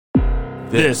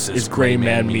This is Gray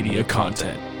Man Media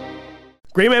content.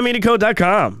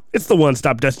 GrayManMediaCo.com. It's the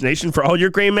one-stop destination for all your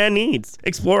Gray Man needs.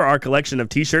 Explore our collection of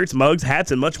t-shirts, mugs,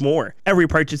 hats, and much more. Every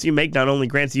purchase you make not only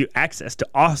grants you access to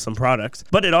awesome products,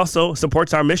 but it also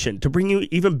supports our mission to bring you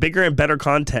even bigger and better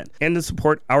content and to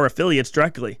support our affiliates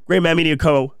directly.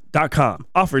 GrayManMediaCo.com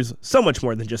offers so much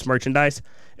more than just merchandise.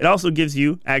 It also gives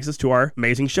you access to our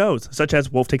amazing shows, such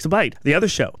as Wolf Takes a Bite, The Other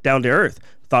Show, Down to Earth,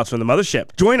 Thoughts from the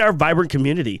Mothership. Join our vibrant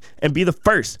community and be the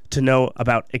first to know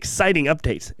about exciting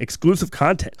updates, exclusive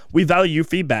content. We value your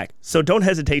feedback, so don't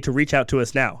hesitate to reach out to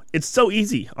us now. It's so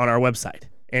easy on our website.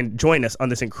 And join us on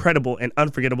this incredible and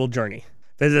unforgettable journey.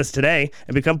 Visit us today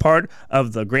and become part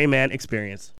of the Gray Man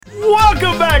experience.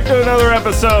 Welcome back to another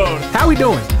episode. How we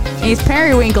doing? He's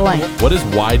periwinkling. What is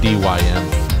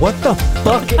YDYM? What the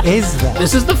fuck is that?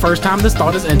 This is the first time this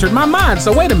thought has entered my mind,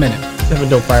 so wait a minute. Devin,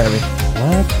 don't fire me.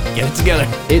 What? Get it together.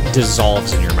 It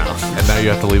dissolves in your mouth. And now you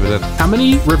have to leave it in. How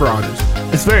many river otters?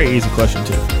 It's a very easy question,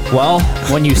 too. Well,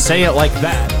 when you say it like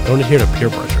that. Don't adhere to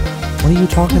peer pressure. What are you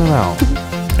talking about?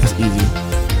 It's easy.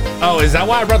 Oh, is that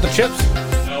why I brought the chips?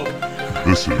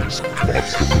 This is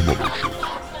Thoughts from the Mothership.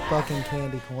 Fucking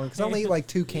candy corn. Because I only eat like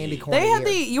 2 candy corn. They a had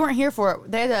year. you weren't here for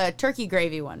it. They had a turkey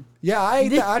gravy one. Yeah, I ate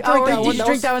that. I Oh, drank that did one. you That drink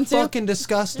was that one too? fucking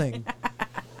disgusting.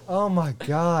 Oh my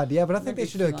god. Yeah, but I think they Maybe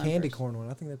should do a feel on candy first. corn one.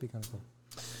 I think that'd be kind of cool.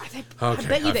 I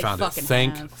bet you they found it. fucking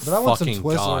Thank have. But I want some fucking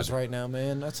Twizzlers God. right now,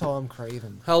 man. That's all I'm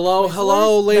craving. Hello, Twizzlers?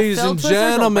 hello, The ladies filled and Twizzlers or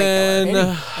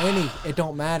gentlemen. Any, it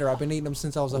don't matter. I've been eating them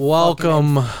since I was a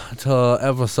Welcome fucking to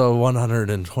episode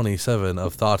 127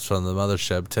 of Thoughts from the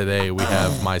Mothership. Today we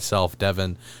have myself,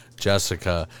 Devin,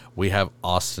 Jessica. We have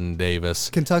Austin Davis,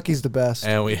 Kentucky's the best.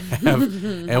 and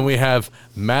we have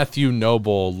Matthew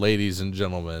Noble. Ladies and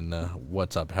gentlemen,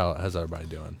 what's up? How's everybody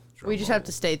doing? We just have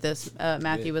to state this.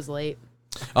 Matthew was late.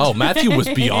 Oh, Matthew was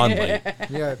beyond late.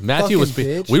 Yeah, Matthew was. fucking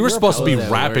bitch. We were You're supposed to be a-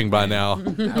 rapping by now.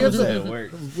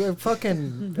 We're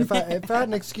fucking. If I had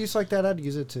an excuse like that, I'd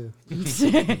use it too.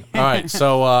 All right,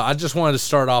 so I just wanted to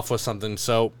start off with something.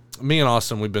 So me and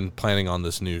Austin, we've been planning on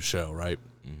this new show, right?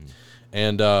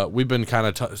 And we've been kind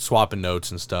of swapping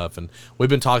notes and stuff, and we've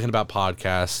been talking about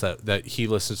podcasts that he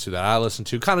listens to, that I listen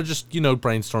to, kind of just,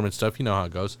 brainstorming stuff. You know how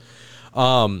it goes.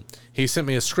 He sent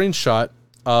me a screenshot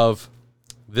of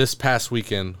this past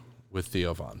weekend with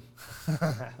Theo Von.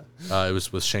 It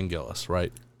was with Shane Gillis,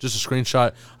 right? Just a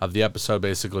screenshot of the episode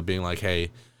basically being like,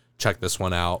 hey, check this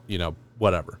one out,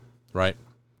 whatever, right?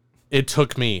 It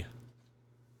took me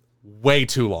way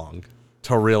too long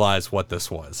to realize what this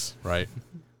was, right?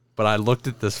 But I looked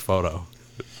at this photo,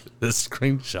 this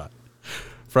screenshot.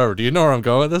 Forever, do you know where I'm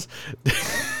going with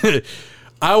this?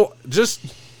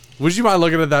 Would you mind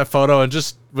looking at that photo and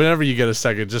just, whenever you get a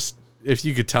second, just, if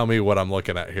you could tell me what I'm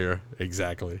looking at here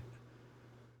exactly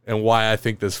and why I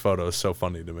think this photo is so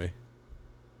funny to me.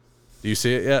 Do you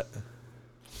see it yet?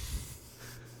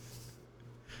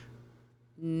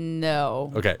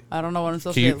 No. Okay. I don't know what I'm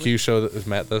supposed Can to you show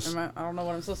Matt this? I don't know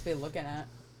what I'm supposed to be looking at.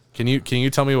 Can you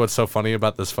tell me what's so funny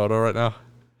about this photo right now?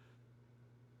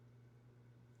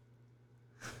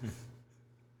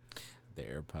 The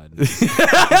AirPod.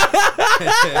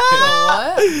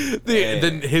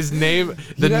 What? His name,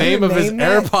 You know name who of his named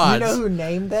that? AirPods. You know who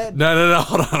named that? No.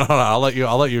 Hold on. I'll let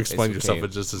you explain It's yourself okay.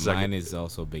 in just a second. Mine is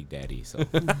also Big Daddy. So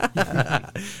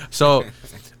So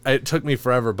it took me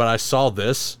forever, but I saw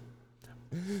this.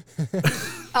 You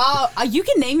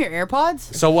can name your AirPods?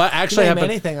 So what actually Name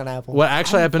happened? anything on Apple. What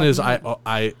actually happened is I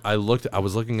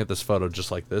was looking at this photo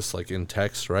just like this, like in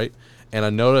text, right? And I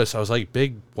noticed, I was like,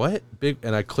 big,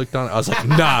 and I clicked on it. I was like,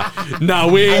 nah,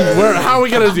 how are we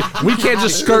going to do? We can't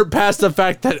just skirt past the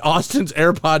fact that Austin's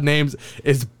AirPod names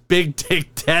is Big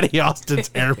Dick Daddy Austin's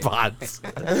AirPods.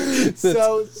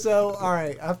 So all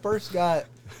right. I first got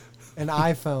an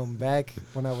iPhone back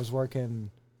when I was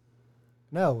working.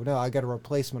 No, I got a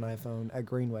replacement iPhone at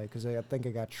Greenway because I think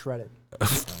it got shredded.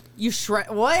 You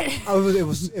what?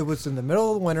 It was in the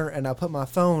middle of the winter, and I put my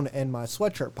phone in my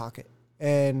sweatshirt pocket,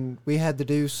 and we had to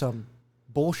do some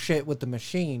bullshit with the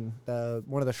machine.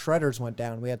 One of the shredders went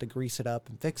down. We had to grease it up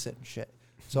and fix it and shit.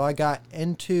 So I got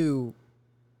into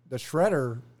the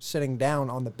shredder sitting down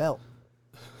on the belt,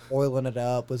 oiling it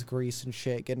up with grease and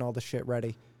shit, getting all the shit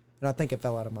ready, and I think it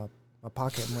fell out of my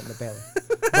pocket and went in the belly.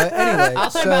 But anyway, I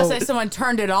was about to say someone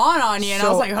turned it on you, and I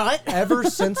was like, what? Ever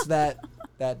since that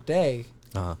day,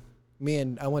 Uh-huh.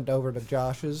 I went over to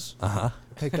Josh's,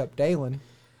 picked up Dalen.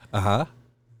 Uh-huh.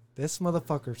 This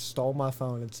motherfucker stole my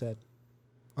phone and said,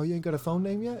 "Oh, you ain't got a phone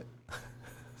name yet?" I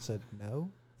said, "No."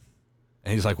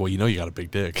 And he's like, well, you know you got a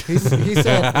big dick. He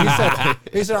said,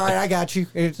 all right, I got you.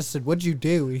 And he just said, what'd you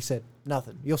do? He said,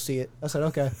 nothing. You'll see it. I said,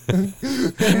 okay.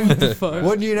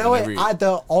 Wouldn't you know it?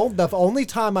 The only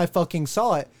time I fucking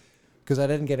saw it, because I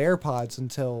didn't get AirPods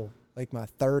until like my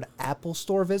third Apple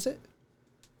Store visit,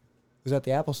 was at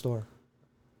the Apple Store.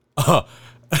 This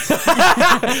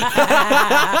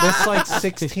like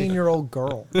 16-year-old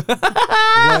girl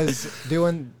was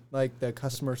doing like the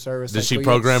customer service. Did like, she where you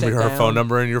program sit her down. phone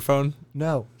number in your phone?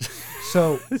 No.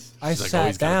 So I She's like, sat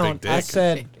he's got a down. big dick. I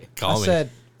said, Call me.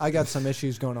 I got some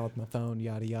issues going on with my phone,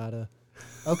 yada, yada.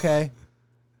 Okay.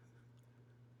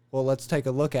 Well, let's take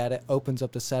a look at it. Opens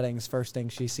up the settings. First thing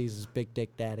she sees is Big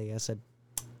Dick Daddy. I said,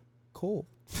 cool.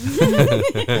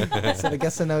 I said, I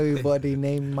guess I know what he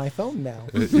named my phone now.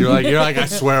 You're like, I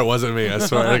swear it wasn't me. I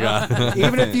swear to God.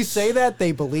 Even if you say that,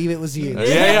 they believe it was you.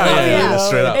 Yeah.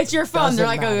 Straight up. It's your phone. They're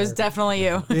Doesn't like, oh, it was matter. definitely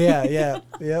you. Yeah.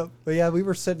 But yeah, we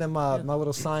were sitting in my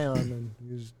little Scion and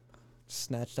we just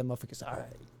snatched that motherfucker. Said, all right.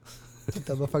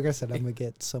 The motherfucker said, I'm going to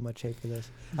get so much hate for this.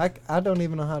 I don't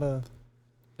even know how to.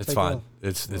 It's Take fine. off.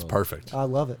 It's perfect. I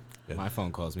love it. My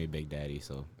phone calls me Big Daddy,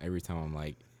 so every time I'm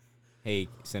like, hey,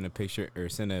 send a picture or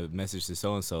send a message to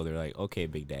so and so, they're like, okay,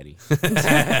 Big Daddy.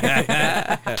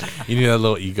 You need a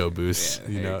little ego boost. Yeah,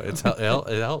 you know, there you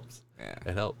it helps. Yeah.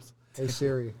 It helps. Hey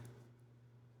Siri,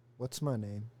 what's my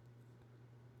name?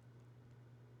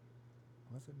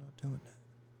 Why's it not doing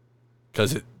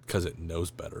that? Because it knows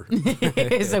better.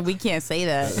 So we can't say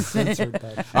that. Censored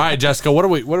that. All right, Jessica, what are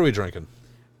we drinking?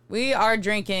 We are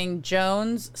drinking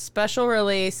Jones Special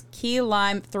Release Key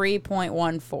Lime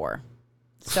 3.14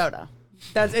 soda.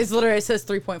 It's literally, it says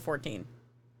 3.14.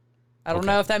 I don't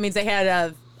know if that means they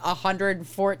had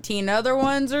 114 other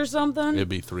ones or something. It'd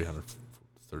be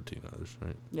 313 others,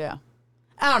 right? Yeah.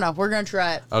 I don't know. We're going to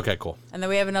try it. Okay, cool. And then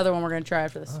we have another one we're going to try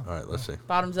after this. All right, let's see.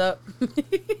 Bottoms up.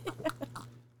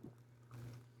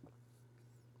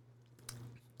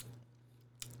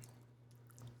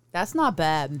 That's not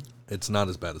bad. It's not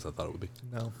as bad as I thought it would be.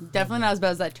 No. Definitely not as bad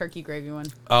as that turkey gravy one.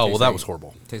 Oh, well, Tastes that like- was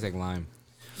horrible. Tastes like lime.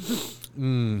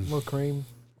 More cream.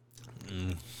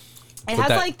 It Put has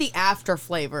that- like the after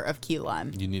flavor of key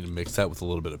lime. You need to mix that with a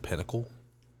little bit of Pinnacle.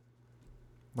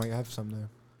 Might have some there.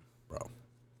 Bro,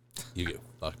 you get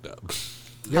fucked up.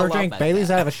 You ever love drink that.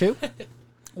 Bailey's out of a shoe?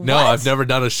 No, What? I've never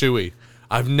done a shoey.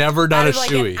 I've never done Out a of, like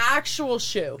shoey. an actual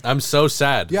shoe. I'm so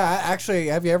sad. Yeah, actually,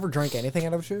 have you ever drank anything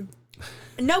out of a shoe?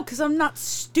 No, because I'm not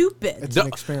stupid. It's No, an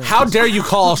experience. how dare you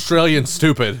call Australians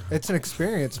stupid? It's an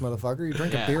experience, motherfucker. You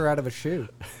drink a beer out of a shoe.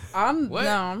 What?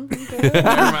 I'm Never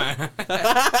mind.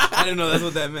 I didn't know that's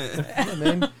what that meant. Yeah,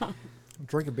 man.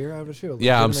 Drink a beer out of a shoe.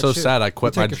 Yeah, I'm Legitimate so shit. sad I You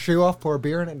quit take my a shoe off, pour a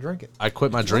beer in it, and drink it. I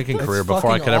quit my drinking It's career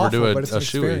before I fucking could ever do awful, a but it's an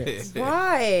shoey. experience.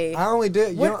 Why? I only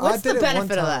did. You know, I What's did the it one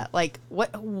benefit of time. that? Like,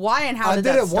 what? Why and how I did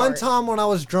did that it one start? time when I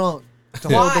was drunk to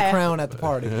hold the Why? crown at the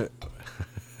party.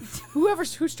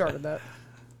 Who started that?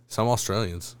 Some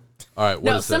Australians. All right,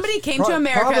 what No, is somebody this? came to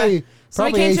America. Probably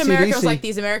Somebody came to America and was AC/DC. like,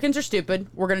 these Americans are stupid.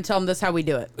 We're going to tell them this is how we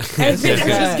do it. And they're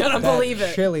just going to believe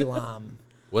it. Chili lime.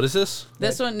 What is this?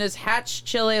 This one is Hatch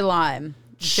Chili Lime.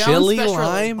 Jones Chili Special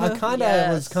lime? I kind of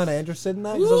Yes. was kind of interested in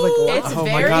that because I was like, It's Oh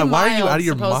my very God, why are you mild, out of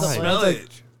your supposedly. mind?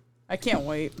 I can't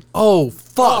wait. Oh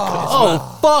fuck!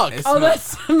 Oh fuck! It Oh, that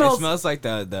smells- smells. It smells like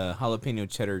the jalapeno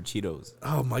cheddar Cheetos,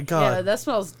 Oh my Yeah, god! that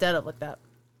smells dead up like that.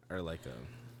 or like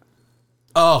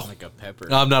Oh, a pepper.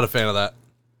 I'm not a fan of that.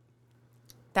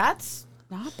 That's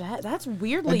not bad. That's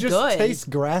weirdly it just good. tastes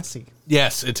grassy.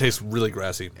 Yes, it tastes really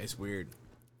grassy. It's weird,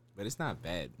 but it's not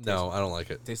bad. No, I don't like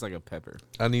it. Tastes like a pepper.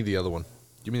 I need the other one.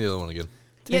 Give me the other one again.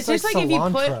 Yeah, it Tastes tastes like like if you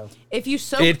cilantro. if you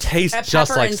soak It tastes a just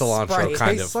pepper like in cilantro, Sprite.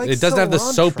 kind Tastes of. like It doesn't have the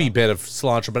cilantro. soapy bit of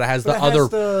cilantro, but it has But the it has other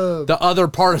the- the other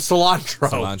part of cilantro.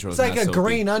 Cilantro It's is like not a soapy.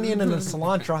 green onion and a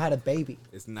cilantro had a baby.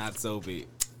 It's not soapy.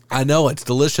 I know it's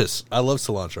delicious. I love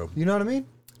cilantro. You know what I mean?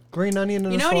 Green onion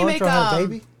and You a know when you cilantro make, had a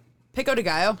baby. Pico de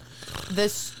gallo,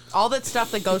 all that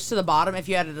stuff that goes to the bottom, if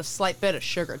you added a slight bit of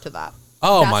sugar to that.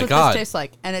 Oh That's my what god, this tastes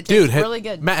like, and it dude! tastes really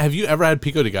good. Matt, have you ever had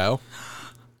pico de gallo?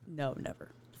 No, never.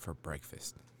 For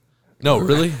breakfast. No,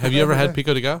 really? Have you ever had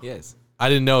pico de gallo? Yes. I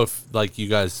didn't know if like you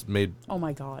guys made Oh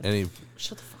my god. any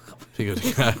Shut the fuck up. pico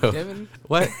de gallo. Devin,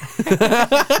 What?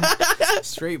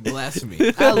 straight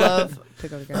blasphemy. I love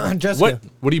pico de gallo. Jessica,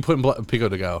 What do you put in pico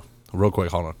de gallo? Real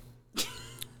quick, hold on.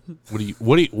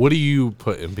 What do you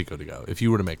put in pico de gallo if you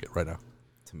were to make it right now?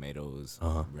 Tomatoes,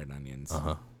 red onions.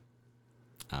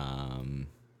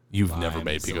 You've never Lime,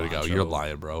 made pico de gallo. cilantro. You're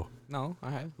lying, bro. No, I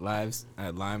have lime,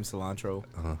 cilantro,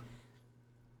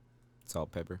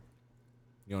 salt, pepper.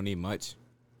 You don't need much.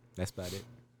 That's about it.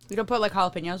 You don't put like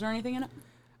jalapenos or anything in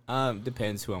it?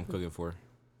 Depends who I'm cooking for.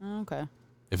 Oh, okay.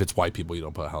 If it's white people, you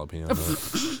don't put jalapeno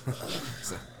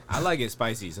on it. I like it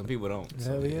spicy. Some people don't.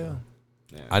 Hell yeah.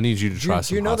 I need you to try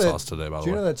Do you some know hot that- sauce today, by the Do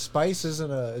you know way. that spice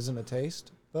isn't a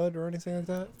taste bud or anything like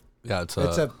that? Yeah, it's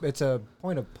It's a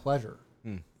point of pleasure.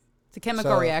 It's a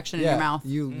chemical So, reaction in yeah, your mouth.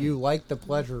 You like the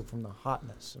pleasure from the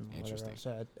hotness and whatever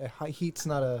Interesting. else. Heat's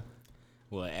not a.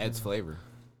 Well, it adds flavor.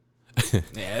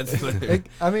 It adds flavor.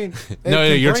 I mean, no,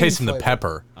 it you're can bring tasting the flavor.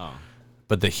 pepper, Oh.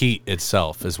 but the heat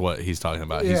itself is what he's talking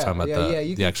about. He's talking about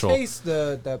You the can actual. taste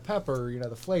the pepper,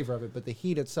 the flavor of it, but the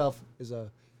heat itself is a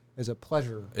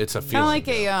pleasure. It's a Kind feeling. of like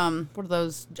a what are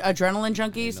those adrenaline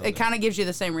junkies? It kind of gives you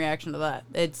the same reaction to that.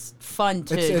 It's fun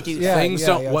to It's- do. yeah. Things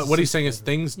don't. yeah, What he's it's- saying is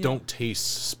things don't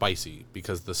taste spicy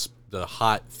because the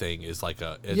hot thing is like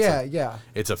a. It's Yeah.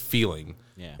 It's a feeling.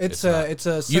 Yeah. It's not- a.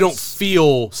 You don't sense-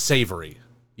 feel savory.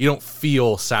 You don't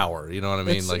feel sour. You know what I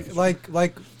mean? it's Like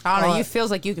like I don't know. You feels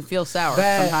like you can feel sour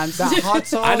that, sometimes. that hot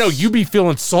sauce. I know you be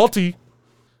feeling salty.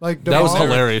 Like That was bomb-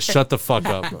 hilarious. Shut the fuck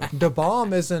up. The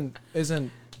bomb isn't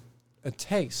a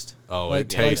taste. Oh, it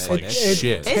tastes like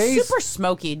shit. It's tastes- super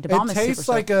smoky. The bomb It is super tastes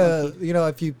like smoky.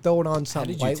 if you throw it on How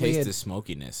something did you lightly. taste it- the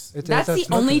smokiness? That's the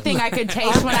not only good. thing I could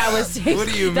taste when I was. What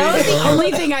do you That was mean? the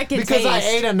only thing I could because taste. I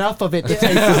ate enough of it to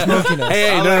taste the smokiness.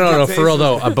 Hey, I no, like the for real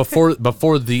taste though.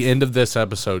 Before the end of this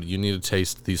episode, you need to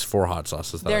taste these 4 hot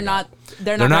sauces. That I They're got. not.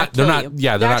 They're not. They're not.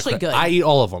 Yeah, they're not actually good. I eat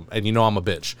all of them, and you know I'm a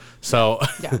bitch. So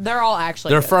Yeah, they're all actually.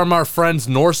 they're good. from our friends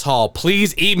Norse Hall.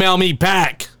 Please email me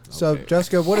back. So,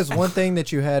 Jessica, what is one thing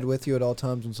that you had with you at all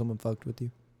times when someone fucked with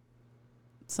you?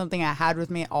 something I had with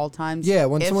me at all times. Yeah,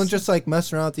 when If- someone's just like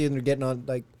messing around with you and they're getting on,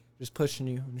 like, just pushing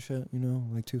you and shit,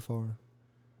 like too far.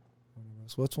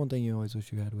 So, what's one thing you always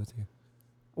wish you had with you?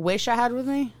 wish I had with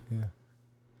me. Yeah.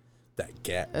 That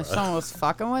gat. If someone was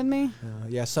fucking with me,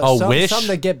 Yeah, so Oh, wish? something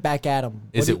to get back at them.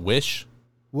 Is it Wish?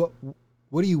 What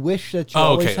do you wish that you Oh,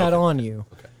 always okay, had okay. on you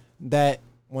that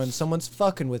when someone's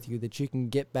fucking with you that you can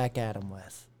get back at them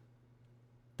with?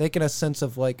 Think in a sense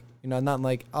of like, not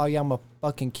like, oh yeah, I'm gonna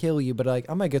fucking kill you, but like,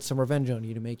 I'm gonna get some revenge on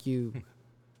you to make you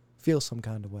feel some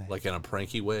kind of way. Like in a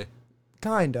pranky way?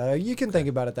 Kinda. You can think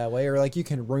about it that way, or like you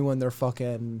can ruin their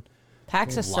fucking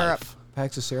packs of syrup.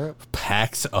 packs of syrup.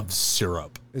 Packs of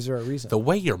syrup. Is there a reason? The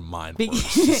way your mind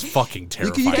works is fucking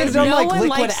terrifying. you to can me. do- No like one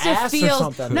liquid likes to ass or feel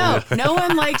something. no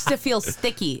one likes to feel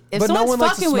sticky. If But no someone's one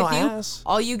likes to fucking with smell you, ass.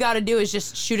 all you got to do is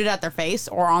just shoot it at their face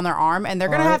or on their arm, and they're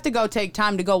gonna Alright. have to go take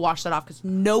time to go wash that off because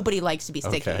nobody likes to be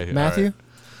sticky. Okay, all Matthew? right.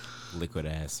 Liquid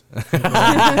ass.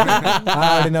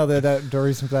 I already know that the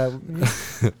reason for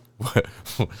that.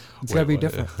 It's gotta be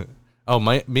different. Oh,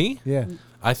 me? Yeah.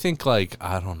 I think like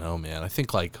I don't know, man. I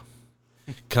think like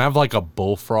can I have like a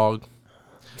bullfrog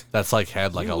that's like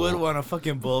had like You a would want a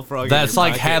fucking bullfrog. that's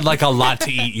like had like a lot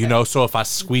to eat, so if I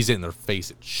squeeze it in their face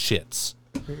it shits.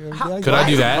 Could I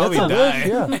do that? Probably die.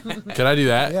 Yeah. Could I do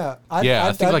that? Yeah.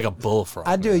 I think like a bullfrog.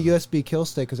 I'd do a man. USB kill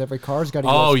stick because every car's got a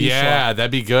Oh USB yeah, slot.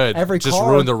 that'd be good. Every Just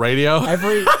car- ruin the radio.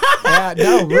 Ruin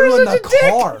the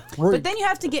car. But then you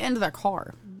have to get into their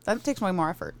car. That takes way more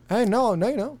effort. Hey, no,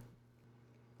 you don't.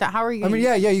 How are you? I mean,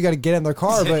 yeah, you got to get in their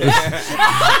car, but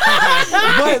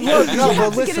but look,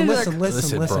 no, but to get into listen.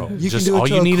 Listen, bro, You just can do it all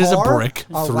to you a need is a car, brick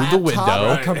a through the laptop,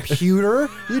 window. a computer.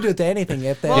 You do it to anything.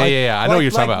 If they, Yeah, I know what you're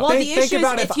talking about. well, Think- the think issue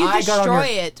about is if if you I got on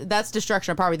destroy your- it, that's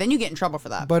destruction of property. Then you get in trouble for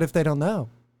that. But if they don't know,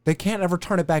 they can't ever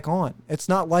turn it back on. It's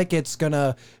not like it's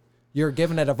gonna. You're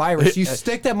giving it a virus. You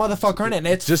stick that motherfucker in it, and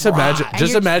it's Just fried.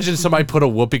 imagine, imagine somebody put a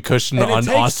whoopee cushion And it on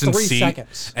takes Austin's 3 seat,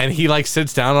 seconds. and he like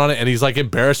sits down on it, and he's like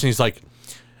embarrassed, and he's like,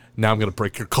 "Now I'm gonna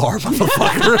break your car,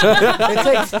 motherfucker." It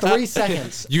takes 3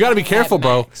 seconds. You got to be careful,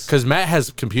 bro, max. because Matt has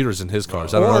computers in his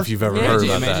cars. I don't know Or- if you've ever heard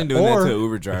about Imagine that. doing Or- that to an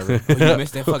Uber driver. When you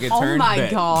missed that fucking oh turn. my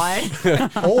bet.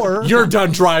 god! Or You're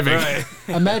done driving.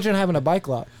 imagine having a bike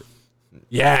lock.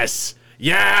 Yes.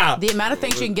 Yeah. The amount of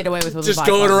things you can get away with a Just bike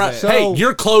going lock. around. So, Hey,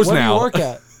 you're closed Where now. do you work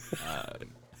at?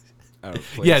 Our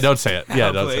place. Yeah, don't say it. Yeah,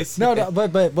 Our don't say it. place. No,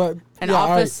 but An yeah,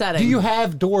 all office setting. Do you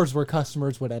have doors where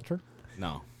customers would enter?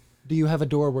 No. Do you have a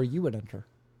door where you would enter?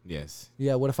 Yes.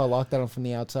 Yeah. What if I locked that on from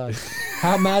the outside?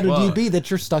 How mad would you Well, be that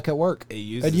you're stuck at work It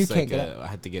uses and you like can't get out? I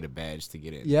had to get a badge to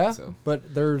get in. Yeah, So,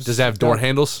 but there's. Does it have door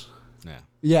handles? yeah.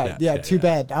 Yeah, Yeah, too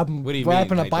bad. I'm What do you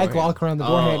wrapping mean, a like bike door lock handle? around the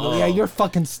door Oh, handle. Yeah, oh. you're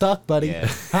fucking stuck, buddy. Yeah.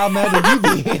 How mad would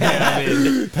you be?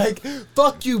 Like,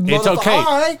 fuck you, motherfucker. It's okay.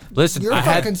 All right. Listen, You're I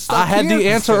fucking had stuck the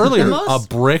here. answer earlier. The most- A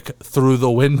brick through the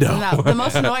window. No, the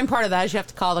most annoying part of that is you have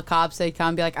to call the cops. They come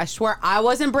and be like, I swear I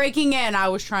wasn't breaking in. I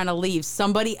was trying to leave.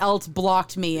 Somebody else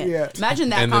blocked me in. Yeah. Imagine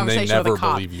that And then they conversation never with a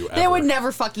cop. believe you They ever. would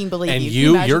never fucking believe And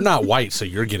you. Can you're imagine? not white, so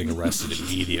you're getting arrested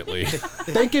immediately.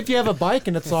 Think if you have a bike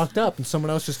and it's locked up and someone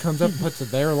else just comes up and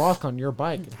puts their lock on your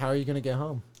bike, how are you going to get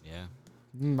home? Yeah.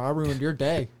 I ruined your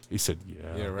day. He said,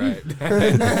 yeah. Yeah, right.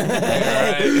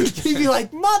 He'd be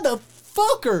like,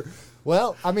 motherfucker.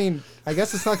 Well, I mean, I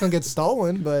guess it's not going to get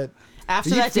stolen, but... After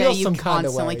you that feel day, you some kinda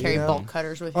constantly way, carry you know? bolt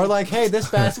cutters with you. Or like, hey, this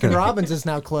Baskin Robbins is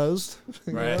now closed.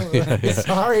 Right.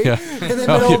 Sorry. Yeah. In the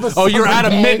middle of a Oh, you're summer out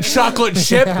of day. mint chocolate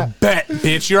chip? Yeah. Bet,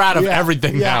 bitch. You're out of Yeah,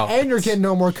 everything yeah, now. and you're getting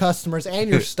no more customers, and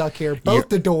you're stuck here. Both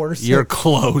the doors. You're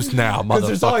closed now, Because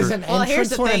there's always motherfucker. an well, here's entrance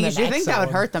the one thing: and is an you think that exit would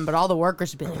one. hurt them, but all the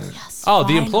workers would be like, "Yes." Oh, the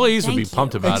finally, employees would be thank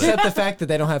pumped you. about it. Except the fact that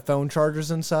they don't have phone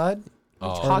chargers inside.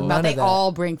 Talking none about of they that.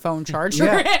 all bring phone charger.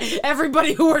 Yeah.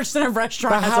 Everybody who works in a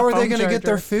restaurant. But has how a are they phone going to get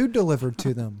their charger. food delivered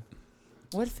to them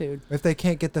What food? if they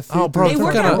can't get the food? Oh, bro, They they're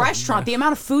work at gonna- a restaurant. The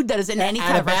amount of food that is in any at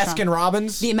kind a of restaurant. Baskin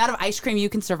Robbins. The amount of ice cream you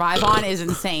can survive on is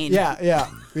insane. Yeah.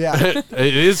 It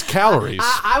is calories.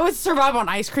 I would survive on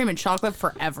ice cream and chocolate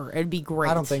forever. It'd be great.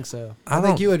 I don't think so. I I think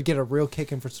don't- you would get a real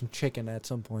kicking for some chicken at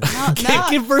some point. No,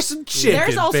 Kicking for some chicken,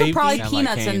 there's also baby. probably Sound like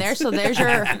peanuts in there, Cane's. so there's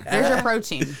your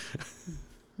protein.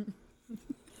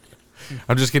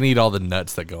 I'm just going to eat all the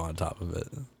nuts that go on top of it.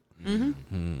 I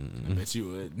bet you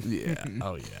would. Yeah.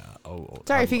 Oh, yeah. Oh,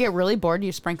 Sorry, if you get really bored,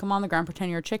 you sprinkle them on the ground, pretend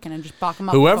you're a chicken, and just bok them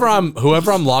up. Whoever I'm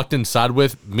locked inside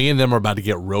with, me and them are about to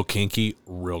get real kinky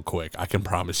real quick. I can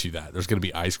promise you that. There's going to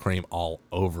be ice cream all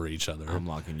over each other. I'm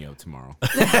locking you up tomorrow.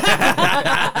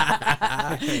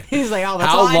 He's like, oh,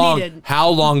 that's all I needed. How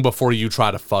long before you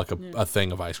try to fuck a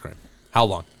thing of ice cream? How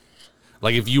long?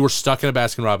 Like if you were stuck in a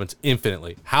Baskin Robbins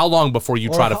infinitely, how long before you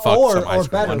try to fuck some ice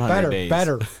cream? Or 100 days.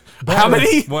 better. How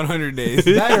many? 100 days.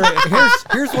 Better.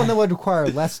 Here's one that would require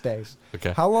less days.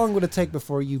 Okay. How long would it take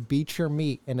before you beat your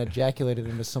meat and ejaculate it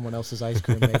into someone else's ice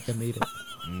cream and make them eat it?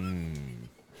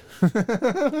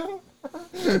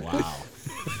 Wow.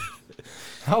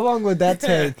 How long would that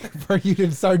take for you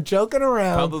to start joking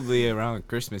around? Probably around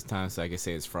Christmas time, so I could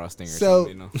say it's frosting or So-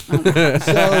 something. You know?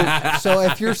 So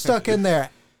if you're stuck in there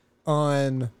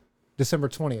on December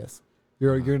 20th,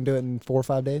 you're gonna do it in 4 or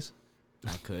 5 days.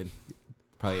 I could.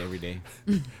 Probably every day.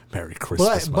 Merry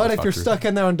Christmas, But if you're motherfucker. stuck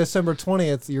in there on December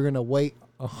 20th, you're gonna wait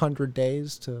 100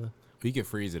 days to. We could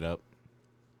freeze it up.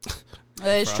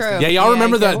 It's true. Yeah, y'all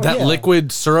remember you that Yeah.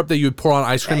 liquid syrup that you would pour on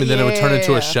ice cream and then it would turn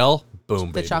into Yeah. a shell? Boom,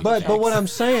 The baby. chocolate But what I'm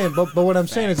saying, but what I'm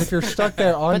saying is, if you're stuck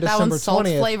there on But that December one's salt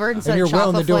 20th flavored and instead you're of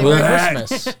willing to chocolate do it flavored.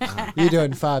 for Christmas, you do it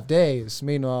in 5 days.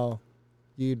 Meanwhile,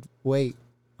 you'd wait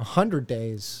 100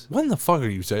 days. What in the fuck are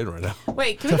you saying right now?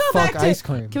 Wait, can we To go back fuck to ice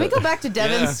cream. Can we go back to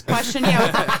Devin's question? Yeah,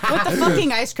 with the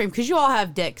fucking ice cream, because you all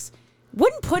have dicks.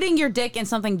 Wouldn't putting your dick in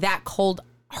something that cold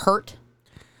hurt?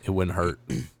 It wouldn't hurt.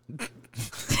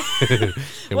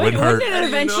 It wouldn't hurt. Wouldn't it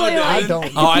eventually? I Like,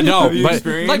 don't. Oh, I know, you but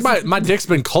experienced? like my dick's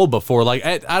been cold before. Like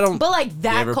I don't. but like You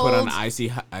that ever cold. put on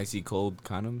icy cold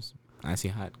condoms? Icy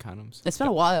hot condoms? It's been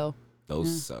a while.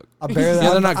 Those suck. I barely,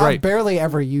 Yeah, they're not I great. barely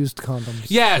ever used condoms.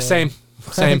 Yeah, so-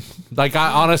 same. Like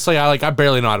I honestly, I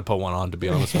barely know how to put one on. To be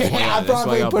honest with you. Yeah, I that's why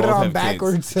probably y'all put it both on have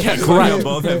backwards. Yeah, Y'all correct.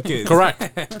 both have kids.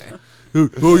 Correct.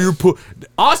 Oh,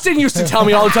 Austin used to tell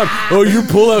me all the time. Oh, your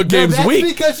pullout game's That's weak,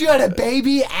 because you had a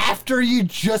baby after you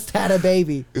just had a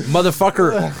baby.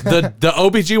 motherfucker. The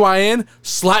OBGYN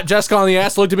slapped Jessica on the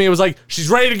ass, looked at me, and was like, "She's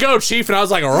ready to go, Chief." And I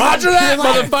was like, "Roger that,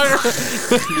 motherfucker."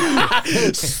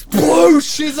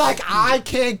 Sploosh. She's like, I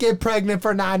can't get pregnant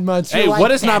for 9 months. You're Hey, like,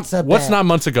 what is "That's a what's bet." 9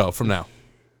 months ago from now?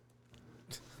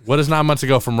 What is 9 months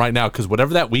ago from right now? Because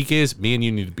whatever that week is, me and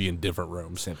you need to be in different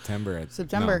rooms. September.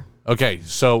 September. Okay,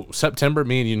 so September,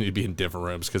 me and you need to be in different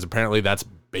rooms because apparently that's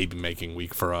baby making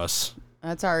week for us.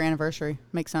 That's our anniversary.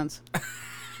 Makes sense.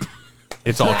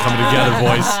 It's all coming together,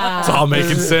 boys. It's all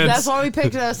making sense. That's why we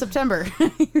picked September.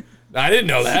 I didn't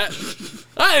know that.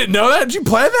 I didn't know that. Did you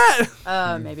plan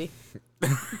that? Maybe.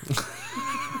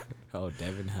 Oh,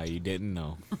 Devin, how you didn't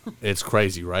know? It's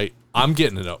crazy, right? I'm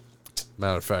getting it up.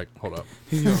 Matter of fact, hold up.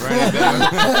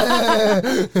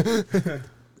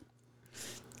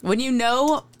 When you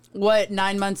know what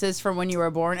 9 months is from when you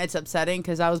were born, it's upsetting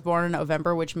because I was born in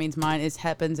November, which means mine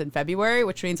happens in February,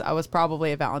 which means I was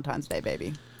probably a Valentine's Day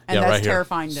baby. And Yeah, that's right here.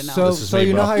 terrifying to know. So, This is so me,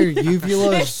 you bro. know how your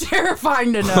uvula it's is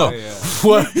terrifying to know.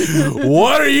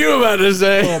 What are you about to a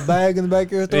say? little bag in the back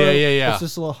of your throat? Yeah. It's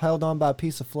just a little held on by a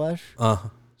piece of flesh.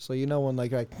 So you know when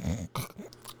like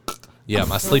Yeah,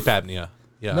 my sleep apnea.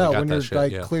 Yeah, I no, got when that you're shit.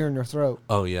 like yeah. clearing your throat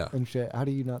Oh yeah. and shit. How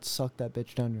do you not suck that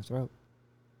bitch down your throat?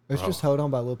 It's just held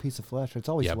on by a little piece of flesh. It's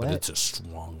always Yeah, wet. but it's a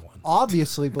strong one.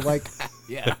 Obviously, but like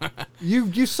Yeah.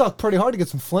 you suck pretty hard to get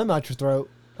some phlegm out your throat.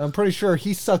 I'm pretty sure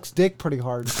he sucks dick pretty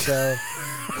hard. So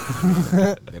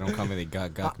They don't call me the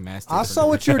Gok Master. I saw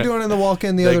what you were doing in the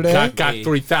walk-in the The other day. got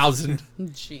 3,000.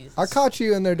 Jesus. I caught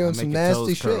you in there doing some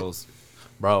nasty shit. Curls.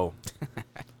 Bro,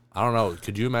 I don't know.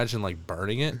 Could you imagine like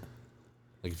burning it?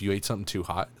 Like if you ate something too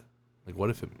hot? Like, what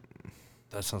if it?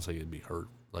 That sounds like it'd be hurt.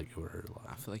 Like it would hurt a I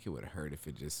lot. feel like it would hurt if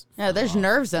it just. Yeah, there's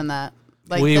nerves in that.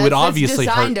 Like Well, it would obviously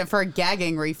it's designed hurt. for a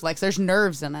gagging reflex. There's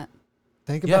nerves in it.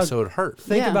 Think Yeah, about so it would hurt.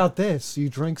 Think Yeah. about this. You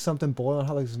drink something boiling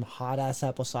hot, like some hot ass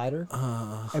apple cider.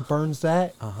 It burns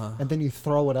that, and then you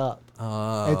throw it up.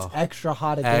 It's extra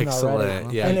hot again already.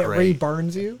 Excellent. Yeah, and it great.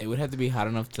 re-burns you. It would have to be hot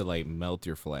enough to like melt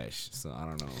your flesh. So I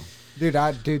don't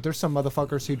know. Dude, there's some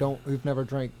motherfuckers who've never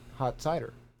drank hot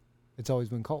cider. It's always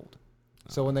been cold.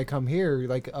 So when they come here,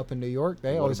 like up in New York,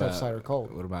 they What always have about- cider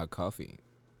cold. What about coffee?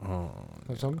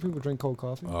 Some people drink cold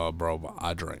coffee. Bro, but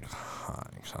I drink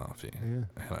hot coffee, and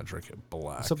I drink it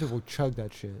black. Some people chug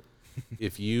that shit.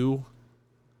 If you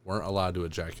weren't allowed to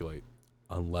ejaculate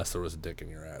unless there was a dick in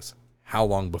your ass, how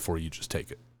long before you just take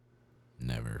it?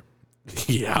 Never.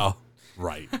 Yeah,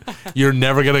 right. You're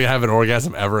never gonna have an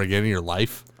orgasm ever again in your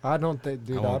life. I don't think,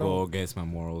 dude. I I won't don't. go against my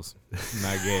morals. I'm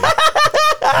not gay.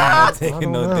 I'm not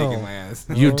taking no don't dick know. in my ass.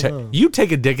 You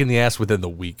take a dick in the ass within the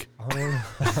week. Austin,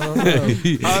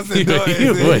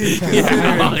 You no, would.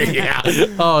 Yeah.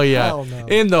 Oh yeah. Hell no.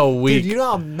 In the week. Dude, you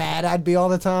know how mad I'd be all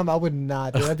the time? I would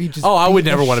not, dude. I'd be just. Oh, I would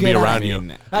beating never the want to be shit out around of-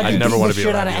 you. I'd I be never beating want the to be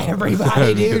shit around out of you.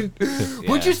 everybody, dude.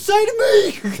 What'd you say to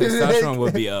me? Testosterone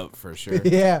would be up for sure.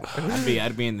 Yeah.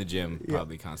 I'd be in the gym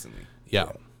probably constantly.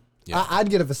 Yeah. I'd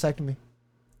get a vasectomy.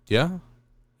 Yeah.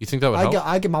 You think that would help?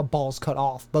 I'd get my balls cut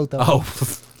off, both of them. Oh,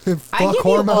 Fuck I give you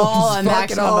hormones. all a Fuck it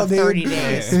maximum all, of dude. 30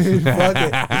 days. Dude, fuck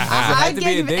it. I'd to be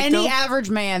a give dick, any though? average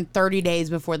man 30 days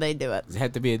before they do it. Does it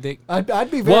have to be a dick? I'd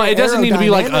be very well, it doesn't need to be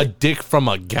like a aerodynamic. dick from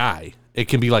a guy. It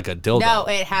can be like a dildo. No,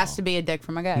 it has to be a dick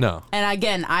from a guy. No. And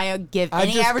again, I give I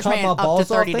any just average cut man my up to balls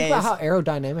 30 off. days. Think about how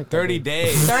aerodynamic. 30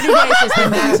 days. 30 days is the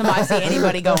maximum I see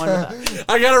anybody going with it.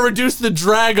 I gotta reduce the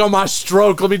drag on my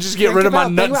stroke. Let me just get rid of my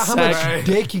Think about how much nutsack.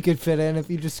 dick you could fit in if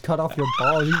you just cut off your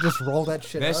balls. You just roll that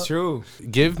shit That's up. true.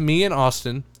 Give me and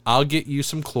Austin. I'll get you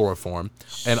some chloroform,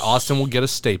 and Austin will get a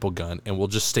staple gun, and we'll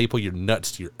just staple your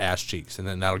nuts to your ass cheeks, and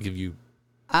then that'll give you.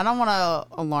 I don't want to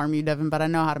alarm you, Devin, but I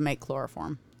know how to make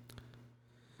chloroform.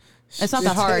 It's not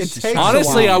that hard. It takes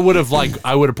Honestly, a I while.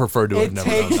 I would have preferred to have It never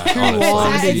done takes that. too Honestly.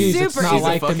 long to It's use. It's super not easy.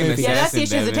 like the Fucking movie. Yeah, that's the assassin,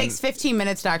 issue. Is it Devin. takes 15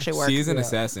 minutes to actually work. She's an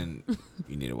assassin.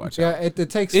 You need to watch Yeah, out. it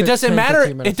takes. It doesn't 10, matter.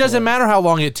 15 minutes It doesn't to work. matter how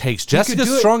long it takes. Jessica's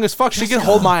do it. strong as fuck. She can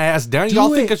hold my ass down. Do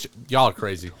Y'all it. think y'all are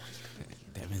crazy.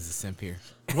 Devin's a simp here.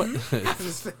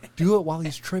 Do it while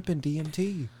he's tripping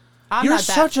DMT. I'm You're not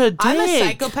that- such a I'm a dick.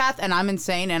 psychopath and I'm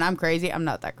insane and I'm crazy. I'm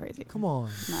not that crazy. Come on.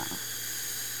 No.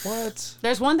 What?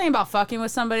 There's one thing about fucking with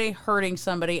somebody, hurting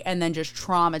somebody, and then just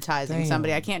traumatizing Damn.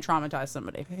 somebody. I can't traumatize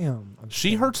somebody. Damn.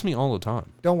 She hurts me all the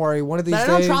time. Don't worry. One of these But I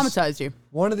don't days. traumatize you.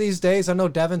 One of these days, I know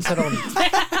Devin said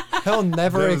he'll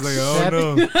never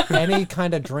accept any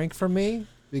kind of drink from me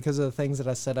because of the things that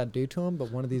I said I'd do to him.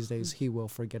 But one of these days, he will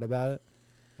forget about it,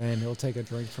 and he'll take a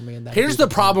drink from me. And Here's the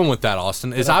problem with that,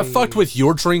 Austin, is I've fucked with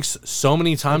your drinks so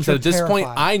many times that you're at this point,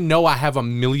 terrified. I know I have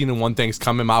 1,000,001 things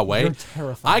coming my way. You're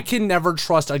terrified. I can never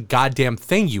trust a goddamn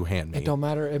thing you hand me. It don't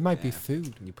matter. It might be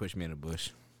food. You push me in a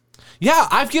bush. Yeah,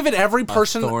 I've given every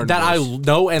person thorn that I bush.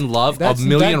 know and love a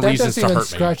million that reasons doesn't to even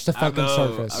hurt me. scratch the fucking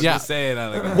surface. I'm Yeah. just saying.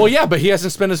 Well, yeah, but he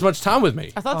hasn't spent as much time with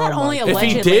me. I thought that only If he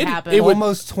allegedly did, happened. it would-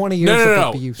 Almost 20 years No.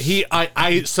 of abuse.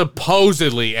 I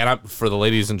supposedly, and for the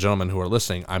ladies and gentlemen who are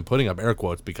listening, I'm putting up air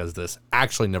quotes because this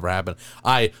actually never happened.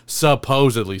 I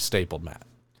supposedly stapled Matt.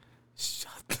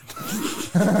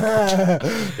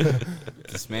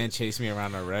 This man chased me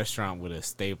around a restaurant with a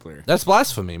stapler. That's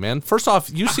blasphemy, man. First off,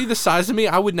 you see the size of me,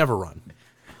 I would never run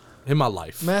in my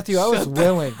life. Matthew, I was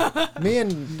willing. Me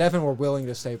and Devin were willing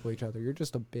to staple each other. You're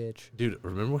just a bitch. Dude,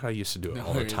 remember what I used to do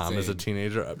all the you're time as a insane.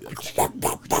 teenager? I'd be like,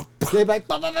 They'd be like,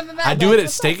 I do it at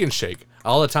Steak and Shake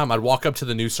all the time. I'd walk up to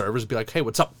the new servers, be like, "Hey,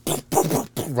 what's up?"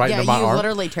 Right yeah, into my you arm.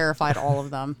 literally terrified all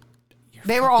of them.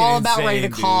 They were all about ready to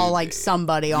insane, call dude. like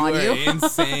somebody on You you. are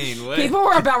insane. What? People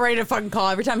were about ready to fucking call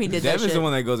every time he did that Devin's shit. the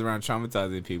one that goes around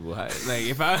traumatizing people. Like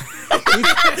if I,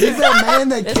 he's that man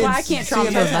that That's why I kids can't see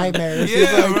in their traumatize. nightmares. He's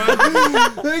yeah,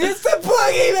 like, bro. like, it's the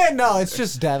boogeyman. No, it's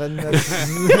just Devin.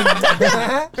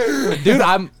 Dude,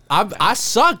 I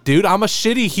suck, dude. I'm a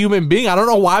shitty human being. I don't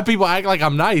know why people act like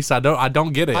I'm nice. I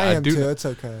don't get it. I am do. too. It's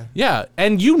okay. Yeah,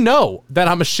 and you know that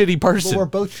I'm a shitty But person. we're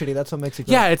both shitty. That's what makes it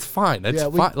good. Yeah, it's fine. It's Yeah,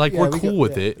 we- fine. Like yeah, we're we cool go-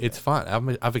 with yeah, it. It's fine.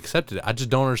 I've accepted it. I just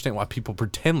don't understand why people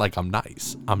pretend like I'm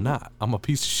nice. I'm not. I'm a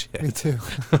piece of shit. Me too.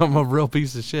 I'm a real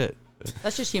piece of shit.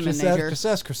 That's just human Just nature.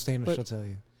 ask Christina. She'll tell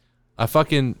you. I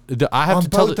fucking. I have On to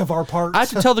tell both of our parts. I have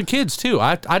to tell the kids too.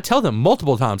 I tell them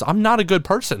multiple times. I'm not a good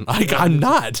person. Like I'm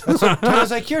not. I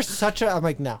was like, you're such a. I'm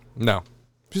like, no. No,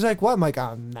 She's like, what? I'm like,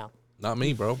 no. not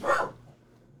me, bro.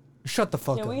 Shut the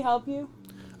fuck Can up. we help you?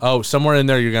 Oh, somewhere in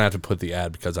there you're gonna have to put the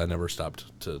ad because I never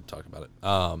stopped to talk about it.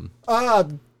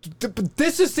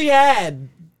 This is the ad.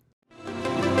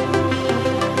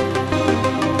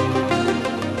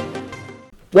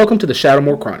 Welcome to the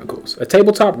Shadowmoor Chronicles, a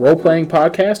tabletop role-playing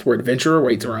podcast where adventure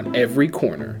awaits around every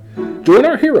corner. Join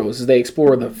our heroes as they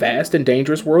explore the vast and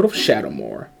dangerous world of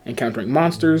Shadowmoor, encountering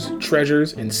monsters,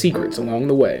 treasures, and secrets along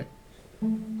the way.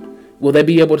 Will they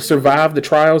be able to survive the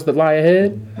trials that lie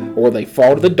ahead, or will they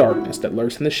fall to the darkness that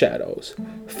lurks in the shadows?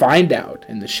 Find out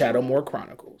in the Shadowmoor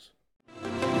Chronicles.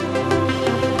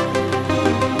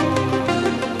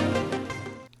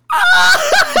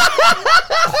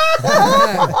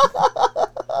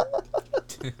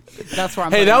 That's where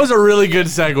I'm. Hey, that was a really good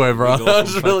segue, bro. Go That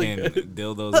was from really fucking good.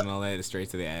 dildos and all that straight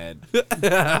to the ad.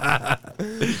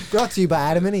 Brought to you by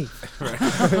Adam and Eve.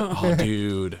 Oh,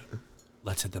 dude,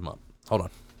 let's hit them up. Hold on.